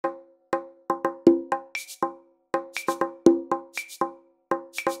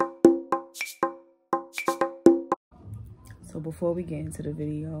before we get into the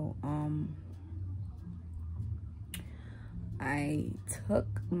video, I took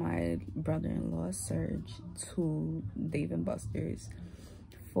my brother-in-law Serge to Dave & Buster's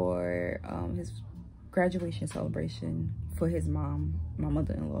for his graduation celebration for his mom, my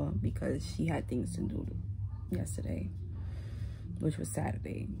mother-in-law, because she had things to do yesterday, which was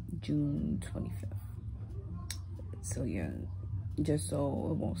Saturday, June 25th. So yeah, just so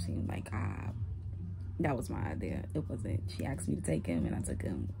it won't seem like that was my idea. It wasn't. She asked me to take him and I took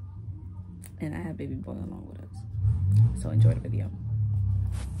him, and I had baby boy along with us. So enjoy the video.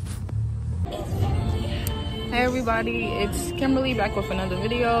 Hey everybody, it's Kimberly back with another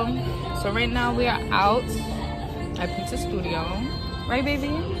video. So right now we are out at Pizza Studio, right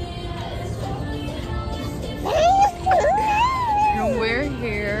baby? And we're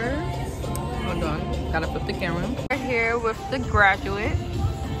here, hold on, gotta flip the camera. We're here with the graduate.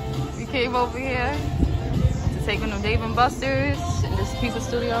 We came over here to take them to Dave & Buster's in this Pizza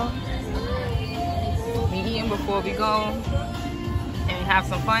Studio. We eating before we go and have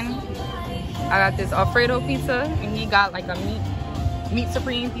some fun. I got this Alfredo pizza and he got like a meat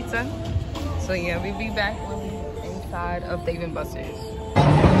supreme pizza. So yeah, we'll be back when we're inside of Dave & Buster's.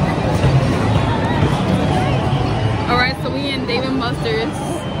 Alright, so we in Dave & Buster's.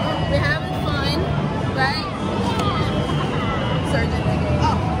 We're having fun, right? Surgeon again.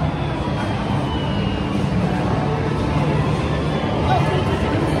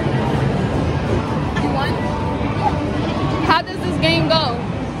 How does this game go?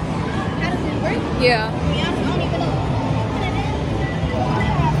 How does it work? Yeah. I don't even know what it is. You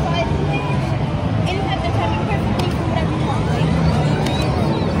have 5 players, and you have to time it perfectly for whatever you want.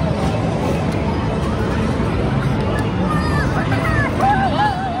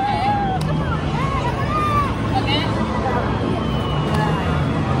 Okay.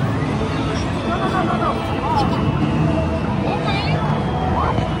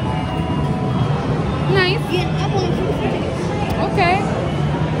 Nice. Yeah, I'm going to okay.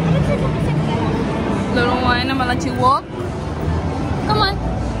 Little one, I'm gonna let you walk. Come on.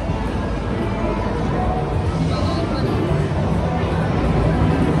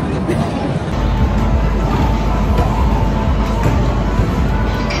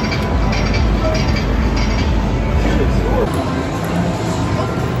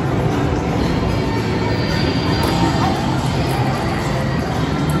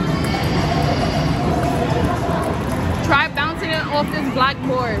 Try bouncing it off this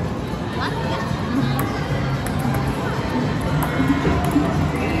blackboard.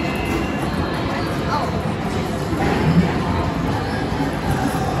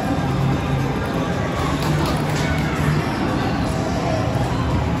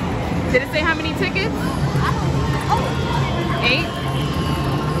 Did it say how many tickets? 8?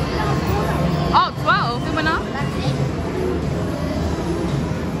 Oh, 12. It went up?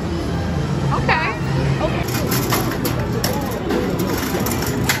 Okay.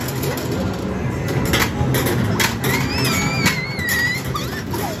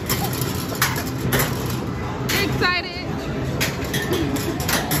 Excited?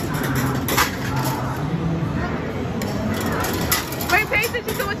 Wait, pay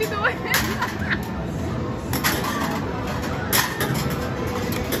attention to what you're doing.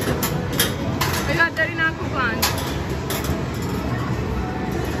 We got 39 coupons.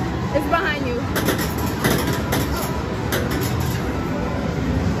 It's behind you.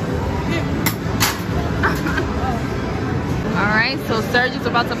 Alright, so Serge is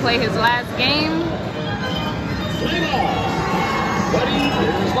about to play his last game. Ready,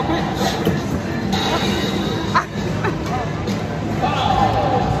 here's the pitch.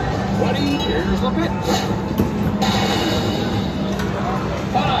 Ready, here's the pitch.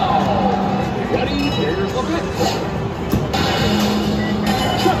 Ready, here's the pitch.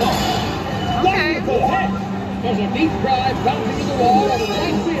 Triple. Okay. Wonderful hit. There's a deep drive bouncing to the wall on the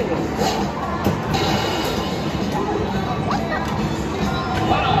right field.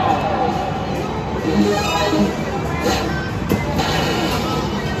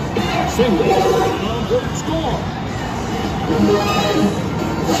 Single. Good score.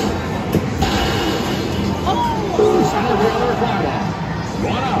 Center fielder fly ball.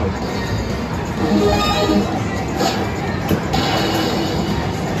 1 out.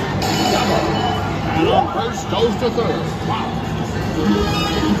 Double. And on first goes to third. Wow.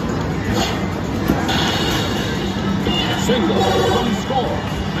 Single. 1 score.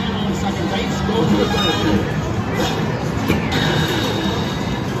 Man on second base goes to third.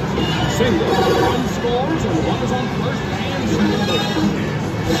 Single. 1 scores and 1 is on first and second base.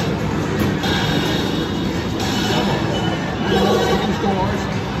 Double. And on second scores.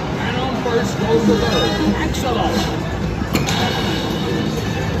 And on first goes to third. Excellent.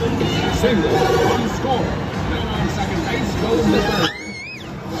 Single. One score. Man on second base goes to third.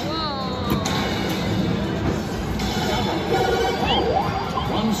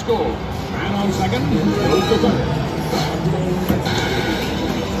 One score. Man on second goes to third.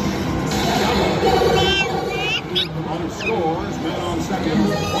 One scores. Man on second. 1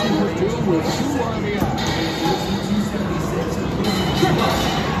 for 2 with 2 RBI. Triple.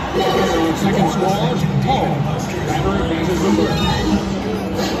 Man on second scores. Paul. Batter advances the third.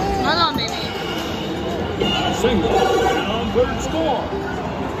 Hold on, baby. Single. Man on third score.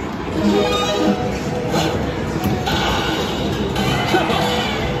 Triple.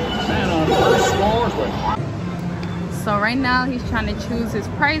 Man on first scores with. So right now he's trying to choose his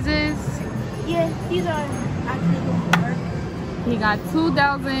prizes. Yeah, these are actually going to work. He got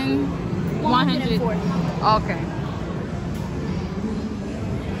 2,100. 104. Okay.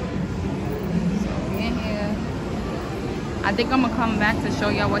 So we in here. I think I'm gonna come back to show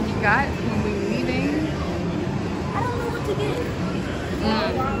y'all what he got when we're leaving. I don't know what to get.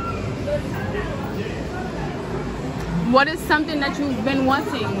 What is something that you've been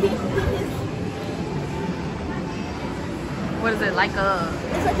wanting? What is it, like a...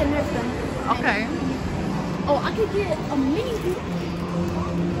 It's like a Nerf gun. Okay. Oh, I could get a mini hoop.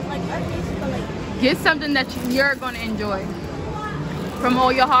 Like basically like. Get something that you're gonna enjoy from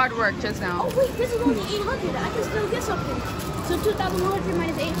all your hard work just now. Oh wait, this is only 800. I can still get something. So 2,100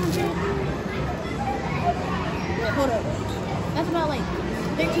 minus 800. Wait, hold up. That's about like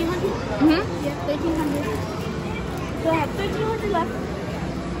 1,300. Mm-hmm. Yeah, 1,300. So I have 1,300 left.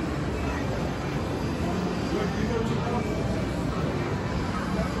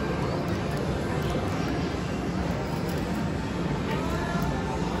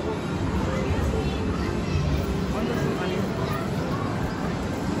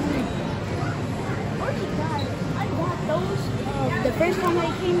 The first time I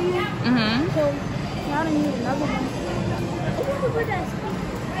came here, so now I need another one. I wonder where that's.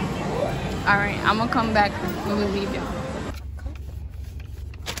 Alright, I'm gonna come back when we leave y'all.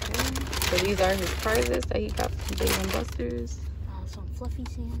 So these are his prizes that he got from Dave & Buster's. Some fluffy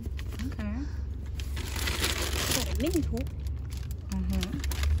sand. Okay. Got a mini hoop.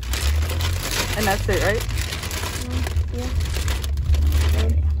 And that's it, right? Yeah.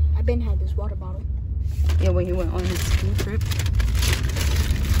 And I've been had this water bottle. Yeah, when he went on his ski trip.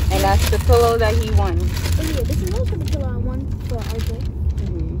 And that's the pillow that he won. Oh yeah, this is also the pillow I won for RJ.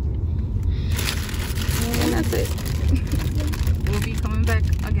 And that's it. We'll be coming back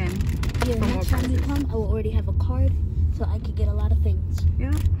again. Yeah, for more next time you prizes. come, I will already have a card, so I could get a lot of things.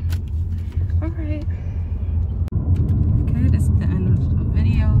 Yeah. Alright. Okay, this is the end of the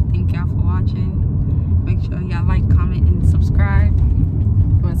video. Thank y'all for watching. Make sure y'all like, comment, and subscribe.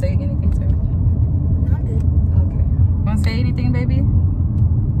 You wanna say anything, sir? No, I'm good. Okay. Wanna say anything, baby?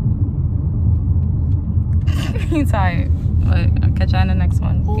 He's tired. But I'll catch y'all in the next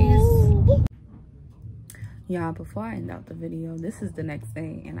one. Peace. Y'all, before I end out the video, this is the next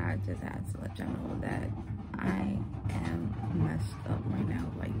day, and I just had to let y'all know that I am messed up right now.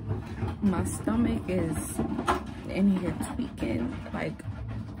 Like, my stomach is in here tweaking. Like,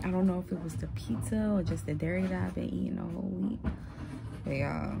 I don't know if it was the pizza or just the dairy that I've been eating the whole week. But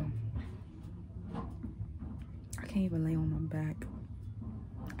y'all, I can't even lay on my back.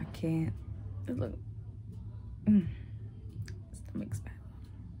 I can't. Look, stomach's bad.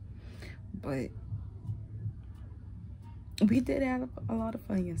 But we did have a lot of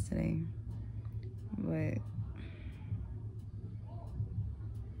fun yesterday. But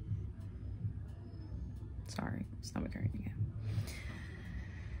sorry, stomach hurting again.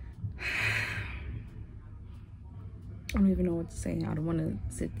 I don't even know what to say. I don't want to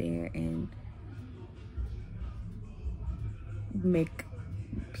sit there and make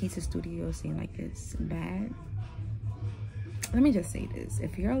Pizza Studio seem like it's bad. Let me just say this.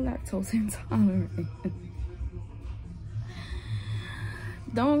 If you're lactose intolerant,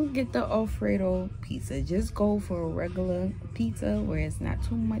 don't get the Alfredo pizza. Just go for a regular pizza where it's not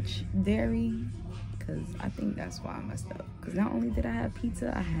too much dairy. Because I think that's why I messed up. Because not only did I have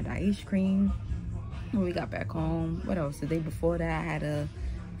pizza, I had ice cream when we got back home. What else? The day before that, I had a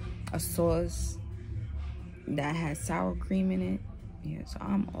sauce that had sour cream in it. Yeah, so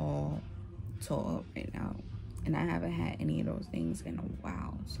I'm all tore up right now. And I haven't had any of those things in a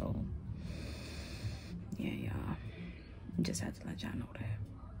while. So, yeah, y'all. Just had to let y'all know that.